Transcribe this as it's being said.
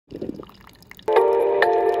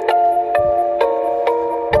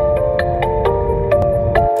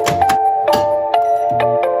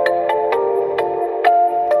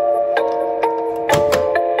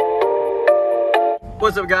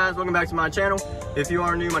guys, welcome back to my channel. If you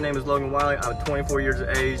are new, my name is Logan Wiley. I'm 24 years of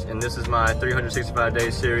age, and this is my 365-day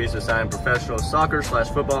series to sign professional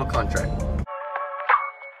soccer/football contract.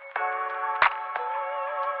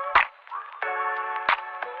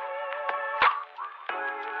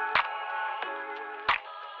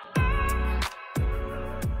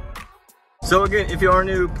 So again, if you are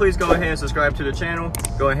new, please go ahead and subscribe to the channel.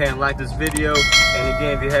 Go ahead and like this video. And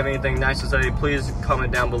again, if you have anything nice to say, please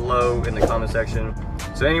comment down below in the comment section.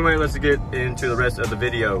 So anyway, let's get into the rest of the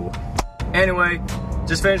video. Anyway,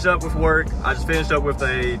 just finished up with work. I just finished up with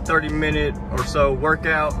a 30-minute or so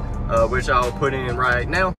workout, which I'll put in right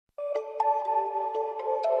now.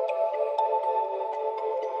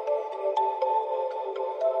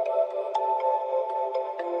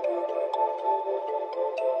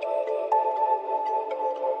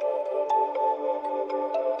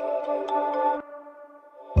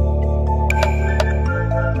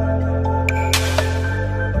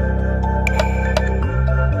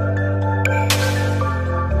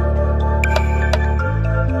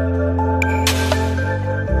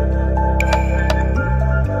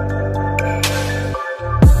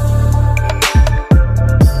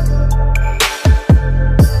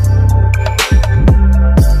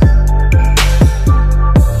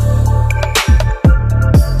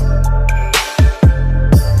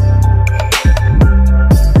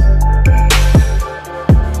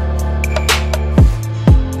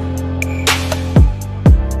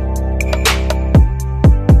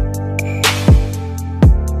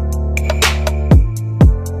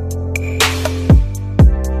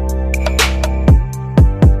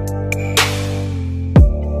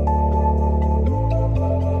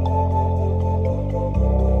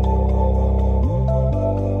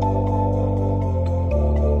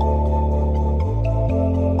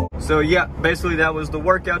 So yeah, basically that was the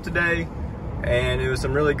workout today, and it was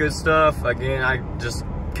some really good stuff. Again, I just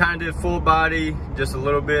kind of did full body, just a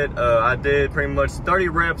little bit. I did pretty much 30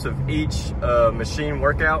 reps of each machine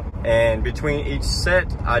workout, and between each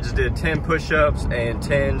set, I just did 10 push-ups and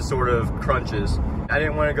 10 sort of crunches. I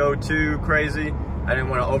didn't want to go too crazy. I didn't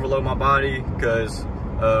want to overload my body because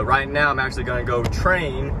right now I'm actually going to go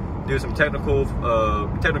train, do some technical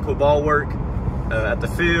ball work at the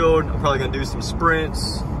field. I'm probably going to do some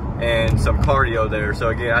sprints and some cardio there. So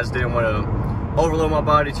again, I just didn't want to overload my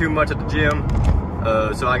body too much at the gym,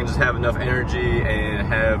 so I can just have enough energy and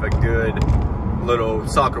have a good little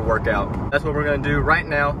soccer workout. That's what we're gonna do right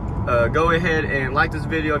now. Go ahead and like this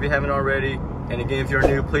video if you haven't already. And again, if you're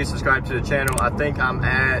new, please subscribe to the channel. I think I'm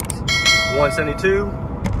at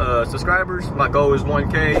 172 subscribers. My goal is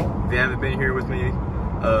 1K. If you haven't been here with me,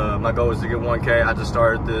 my goal is to get 1K. I just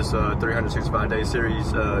started this 365-day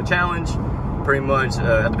series challenge pretty much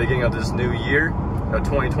at the beginning of this new year,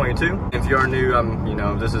 2022. If you are new,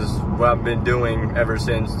 this is what I've been doing ever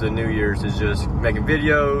since the New Year's, is just making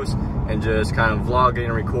videos and just kind of vlogging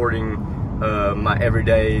and recording my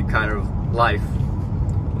everyday kind of life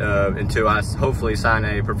until I hopefully sign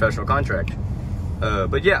a professional contract.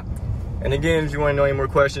 But yeah, and again, if you want to know any more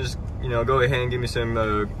questions, go ahead and give me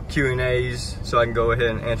some Q&As so I can go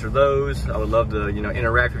ahead and answer those. I would love to,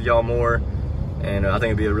 interact with y'all more. And I think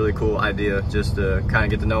it'd be a really cool idea just to kind of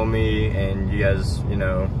get to know me, and you guys,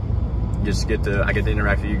 I get to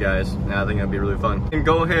interact with you guys. And I think it'd be really fun. And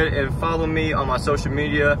go ahead and follow me on my social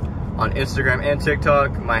media on Instagram and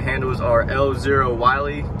TikTok. My handles are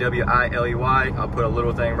L0Wiley, W-I-L-E-Y. I'll put a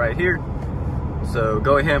little thing right here. So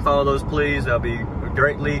go ahead and follow those, please. That'll be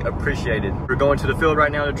greatly appreciated. We're going to the field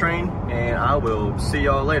right now to train, and I will see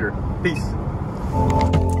y'all later. Peace.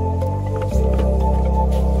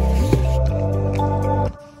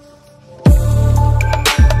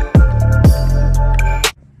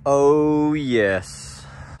 Oh yes,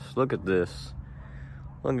 look at this.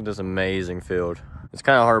 Look at this amazing field. It's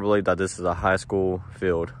kind of hard to believe that this is a high school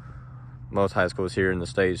field. Most high schools here in the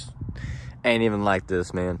States ain't even like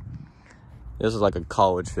this, man. This is like a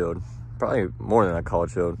college field. Probably more than a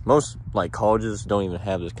college field. Most like colleges don't even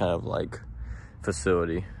have this kind of like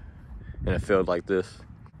facility in a field like this.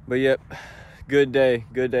 But yep, good day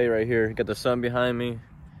right here. Got the sun behind me,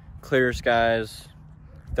 clear skies,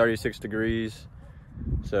 36 degrees.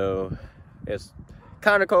 So it's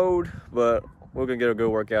kind of cold, but we're gonna get a good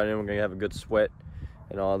workout in. We're gonna have a good sweat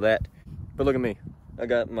and all that. But look at me. I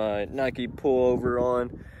got my Nike pullover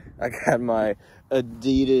on. I got my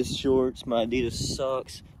Adidas shorts, my Adidas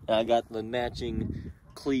socks, and I got the matching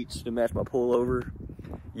cleats to match my pullover.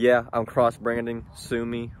 Yeah, I'm cross branding. Sue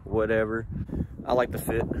me, whatever. I like the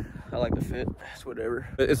fit. It's whatever.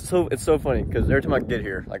 But it's so funny because every time I get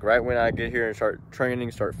here, like right when I get here and start training,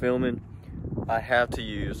 start filming, I have to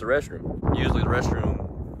use the restroom. Usually the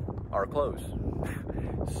restroom are closed.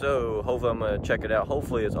 So hopefully I'm gonna check it out.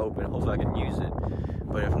 Hopefully it's open. Hopefully I can use it.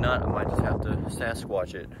 But if not, I might just have to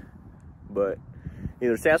Sasquatch it. But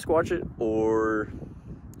either Sasquatch it or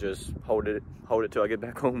just hold it till I get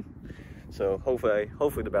back home. So hopefully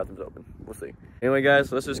the bathroom's open. We'll see. Anyway,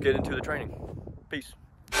 guys, let's just get into the training. Peace.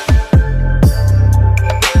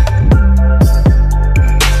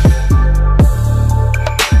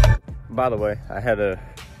 By the way, I had a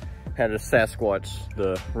Sasquatch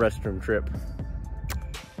the restroom trip.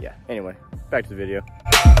 Yeah, anyway, back to the video.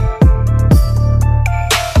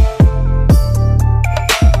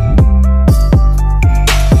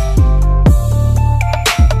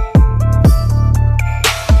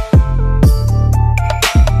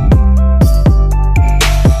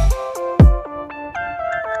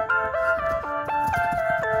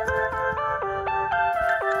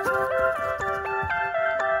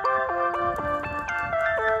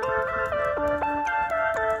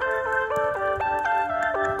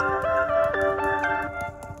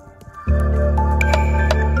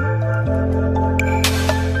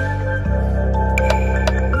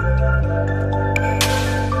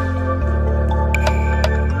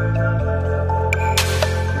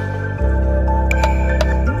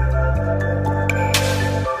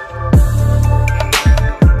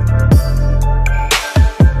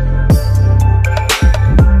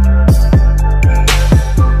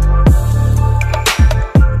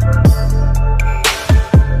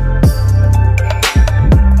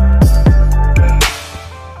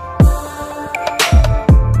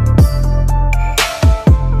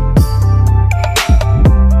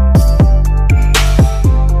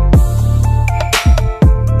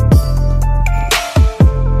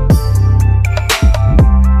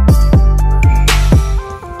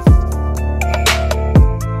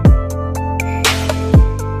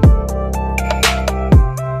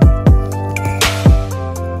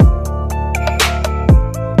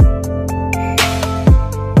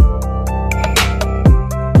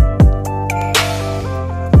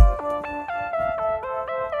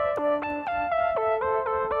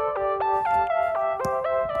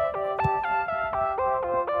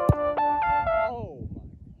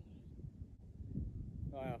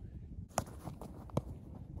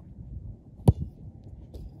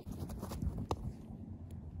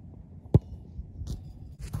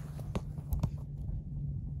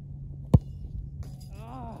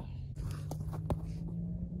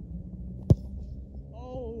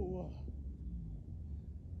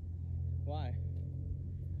 Why?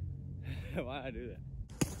 Why'd I do that?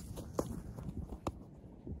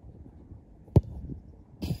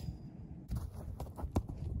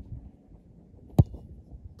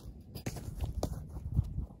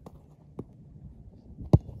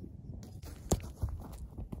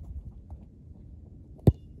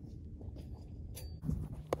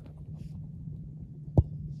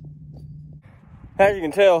 As you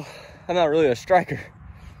can tell, I'm not really a striker,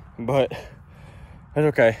 but it's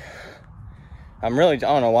okay. I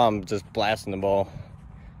don't know why I'm just blasting the ball.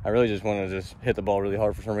 I really just want to just hit the ball really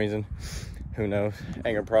hard for some reason. Who knows?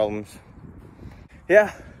 Anger problems.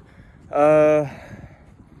 Yeah.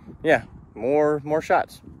 Yeah, more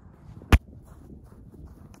shots.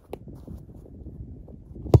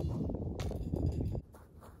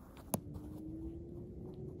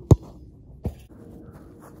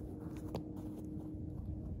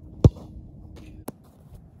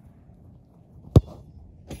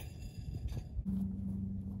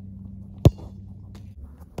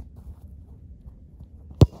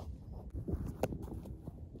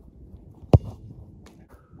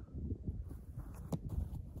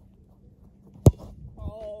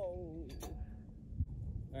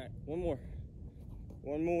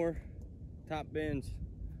 One more, top bends,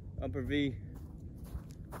 upper V.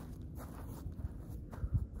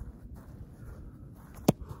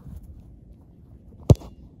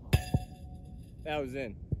 That was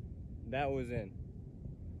in.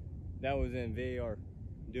 VAR.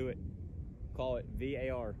 Do it. Call it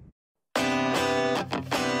VAR.